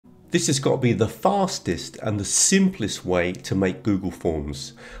This has got to be the fastest and the simplest way to make Google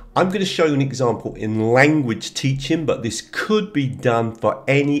Forms. I'm going to show you an example in language teaching, but this could be done for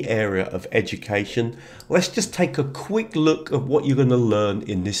any area of education. Let's just take a quick look at what you're going to learn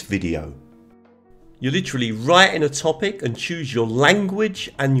in this video. You literally write in a topic and choose your language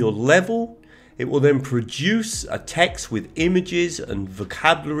and your level. It will then produce a text with images and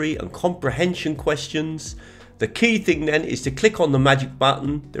vocabulary and comprehension questions. The key thing then is to click on the magic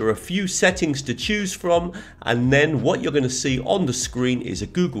button. There are a few settings to choose from, and then what you're going to see on the screen is a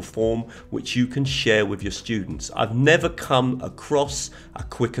Google form which you can share with your students. I've never come across a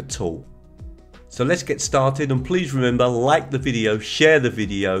quicker tool. So let's get started, and please remember, like the video, share the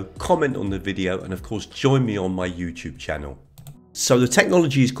video, comment on the video, and of course join me on my YouTube channel. So the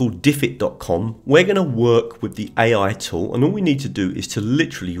technology is called Diffit.com. We're going to work with the AI tool, and all we need to do is to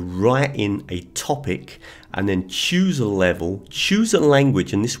literally write in a topic and then choose a level, choose a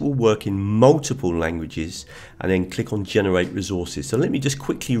language, and this will work in multiple languages, and then click on generate resources. So let me just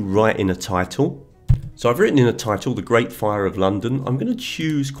quickly write in a title. So I've written in a title, The Great Fire of London. I'm going to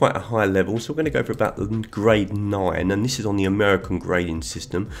choose quite a high level, so we're going to go for about the grade 9, and this is on the American grading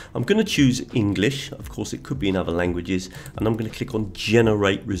system. I'm going to choose English, of course it could be in other languages, and I'm going to click on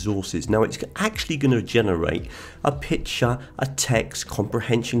generate resources. Now it's actually going to generate a picture, a text,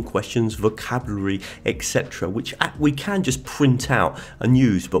 comprehension questions, vocabulary, etc., which we can just print out and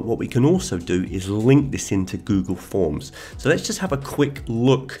use, but what we can also do is link this into Google Forms. So let's just have a quick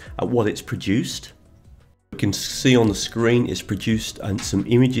look at what it's produced. We can see on the screen it's produced some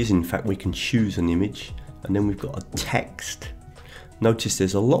images. In fact, we can choose an image, and then we've got a text. Notice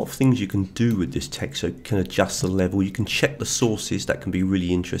there's a lot of things you can do with this text. So you can adjust the level, you can check the sources, that can be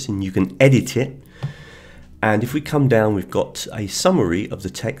really interesting. You can edit it. And if we come down, we've got a summary of the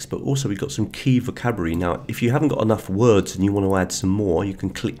text, but also we've got some key vocabulary. Now, if you haven't got enough words and you want to add some more, you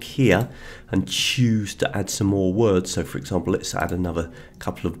can click here and choose to add some more words. So for example, let's add another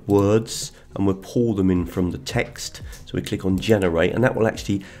couple of words, and we'll pull them in from the text. So we click on generate, and that will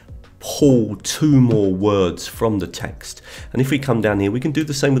actually pull 2 more words from the text. And if we come down here, we can do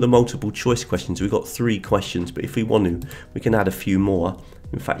the same with the multiple choice questions. We've got 3 questions, but if we want to, we can add a few more.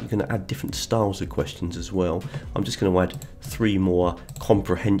 In fact, you can add different styles of questions as well. I'm just going to add 3 more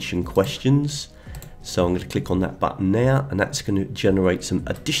comprehension questions. So I'm going to click on that button now, and that's going to generate some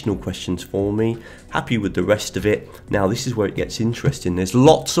additional questions for me. Happy with the rest of it. Now this is where it gets interesting. There's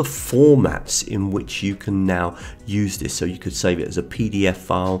lots of formats in which you can now use this. So you could save it as a PDF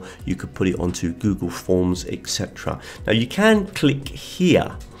file, you could put it onto Google Forms, etc. Now you can click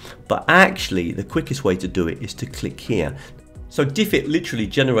here, but actually the quickest way to do it is to click here. So Diffit literally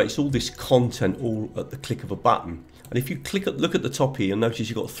generates all this content all at the click of a button. And if you look at the top here, you'll notice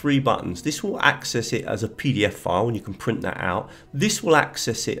you've got 3 buttons. This will access it as a PDF file, and you can print that out. This will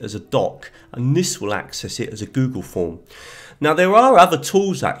access it as a doc, and this will access it as a Google form. Now there are other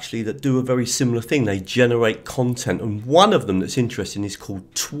tools actually that do a very similar thing. They generate content, and one of them that's interesting is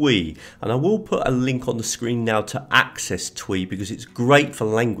called Twee. And I will put a link on the screen now to access Twee, because it's great for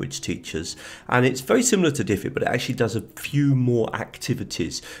language teachers. And it's very similar to Diffit, but it actually does a few more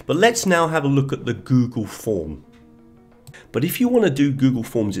activities. But let's now have a look at the Google form. But if you want to do Google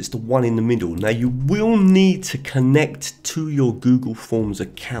Forms, it's the one in the middle. Now you will need to connect to your Google Forms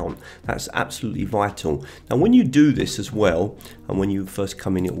account. That's absolutely vital. Now when you do this as well, and when you first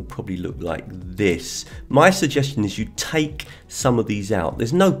come in, it will probably look like this. My suggestion is you take some of these out.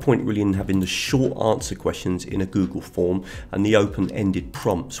 There's no point really in having the short answer questions in a Google form and the open-ended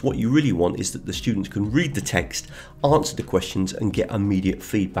prompts. What you really want is that the students can read the text, answer the questions, and get immediate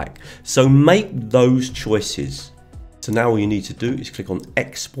feedback. So make those choices. So now all you need to do is click on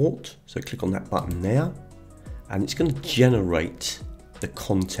export. So click on that button now, and it's going to generate the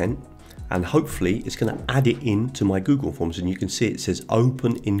content, and hopefully it's going to add it into my Google Forms, and you can see it says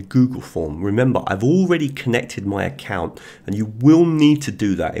open in Google Form. Remember, I've already connected my account, and you will need to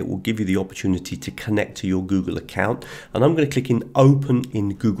do that. It will give you the opportunity to connect to your Google account, and I'm going to click in open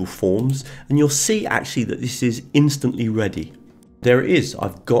in Google Forms, and you'll see actually that this is instantly ready. There it is.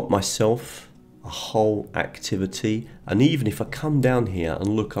 I've got myself a whole activity, and even if I come down here and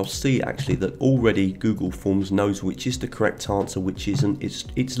look, I'll see actually that already Google Forms knows which is the correct answer, which isn't.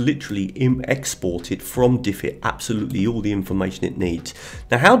 It's literally exported from Diffit absolutely all the information it needs.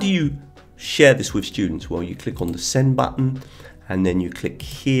 Now how do you share this with students? Well, you click on the send button, and then you click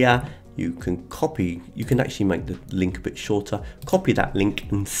here. You can copy, you can actually make the link a bit shorter, copy that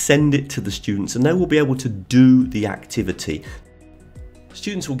link and send it to the students, and they will be able to do the activity.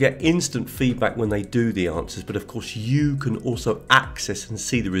 Students will get instant feedback when they do the answers, but of course you can also access and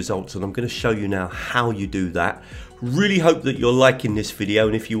see the results, and I'm going to show you now how you do that Really hope that you're liking this video,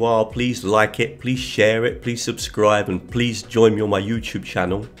 and if you are, please like it, please share it, please subscribe, and please join me on my YouTube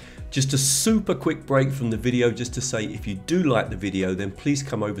channel. Just a super quick break from the video just to say, if you do like the video, then please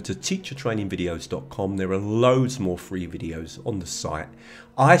come over to teachertrainingvideos.com. There are loads more free videos on the site.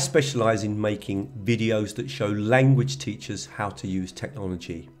 I specialize in making videos that show language teachers how to use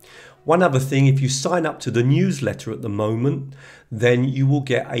technology. One other thing, if you sign up to the newsletter at the moment, then you will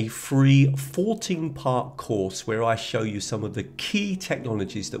get a free 14-part course where I show you some of the key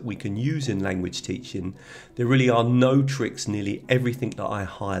technologies that we can use in language teaching. There really are no tricks. Nearly everything that I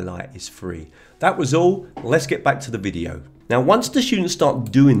highlight is free. That was all. Let's get back to the video. Now, once the students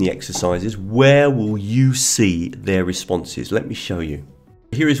start doing the exercises, where will you see their responses? Let me show you.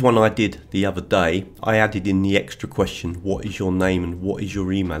 Here is one I did the other day. I added in the extra question, what is your name and what is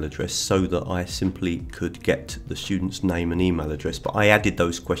your email address, so that I simply could get the student's name and email address. But I added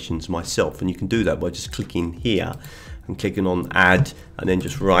those questions myself, and you can do that by just clicking here and clicking on add, and then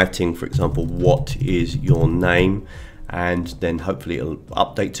just writing, for example, what is your name, and then hopefully it'll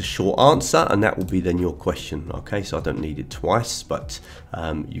update to short answer, and that will be then your question. Okay, so I don't need it twice, but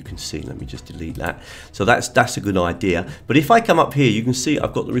you can see, let me just delete that. So that's a good idea. But if I come up here, you can see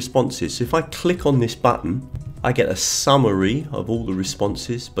I've got the responses. So if I click on this button, I get a summary of all the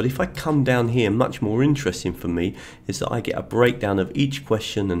responses. But if I come down here, much more interesting for me is that I get a breakdown of each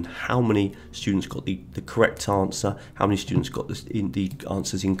question and how many students got the correct answer, how many students got the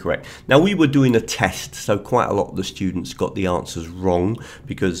answers incorrect. Now, we were doing a test, so quite a lot of the students got the answers wrong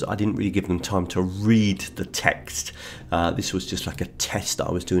because I didn't really give them time to read the text. This was just like a test that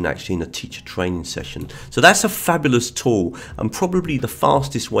I was doing actually in a teacher training session. So that's a fabulous tool, and probably the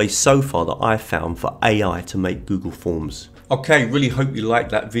fastest way so far that I've found for AI to make Google Forms. Okay, really hope you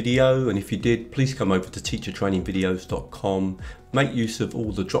liked that video, and if you did, please come over to teachertrainingvideos.com. Make use of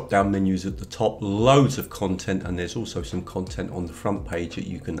all the drop down menus at the top, loads of content, and there's also some content on the front page that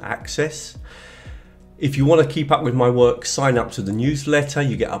you can access. If you want to keep up with my work, sign up to the newsletter.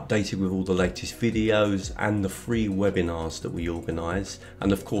 You get updated with all the latest videos and the free webinars that we organise.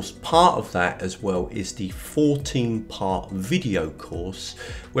 And of course, part of that as well is the 14-part video course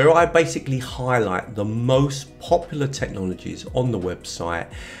where I basically highlight the most popular technologies on the website.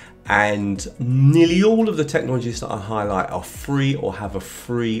 And nearly all of the technologies that I highlight are free or have a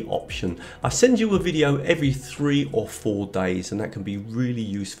free option. I send you a video every 3 or 4 days, and that can be really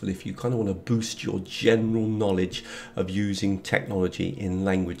useful if you kind of want to boost your general knowledge of using technology in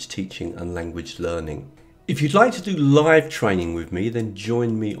language teaching and language learning. If you'd like to do live training with me, then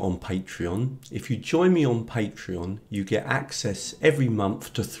join me on Patreon. If you join me on Patreon, you get access every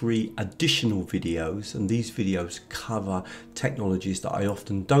month to 3 additional videos, and these videos cover technologies that I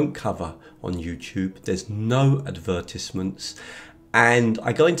often don't cover on YouTube. There's no advertisements, and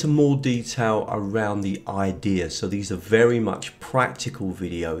I go into more detail around the ideas. So these are very much practical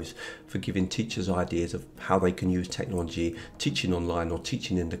videos for giving teachers ideas of how they can use technology, teaching online or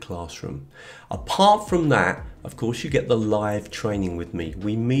teaching in the classroom. Apart from that, of course, you get the live training with me.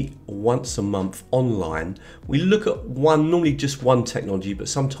 We meet once a month online. We look at normally just one technology, but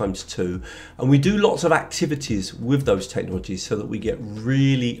sometimes 2. And we do lots of activities with those technologies so that we get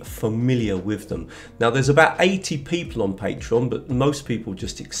really familiar with them. Now, there's about 80 people on Patreon, but most people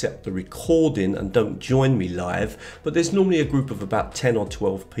just accept the recording and don't join me live. But there's normally a group of about 10 or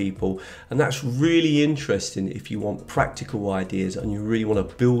 12 people. And that's really interesting if you want practical ideas and you really want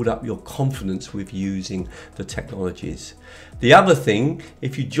to build up your confidence with using the technologies. The other thing,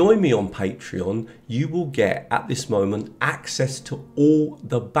 if you join me on Patreon, you will get at this moment access to all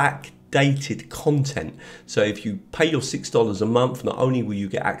the backdated content. So if you pay your $6 a month, not only will you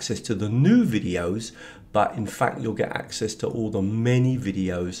get access to the new videos, but in fact you'll get access to all the many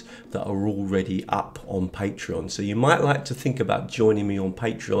videos that are already up on Patreon. So you might like to think about joining me on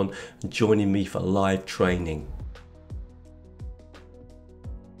Patreon and joining me for live training.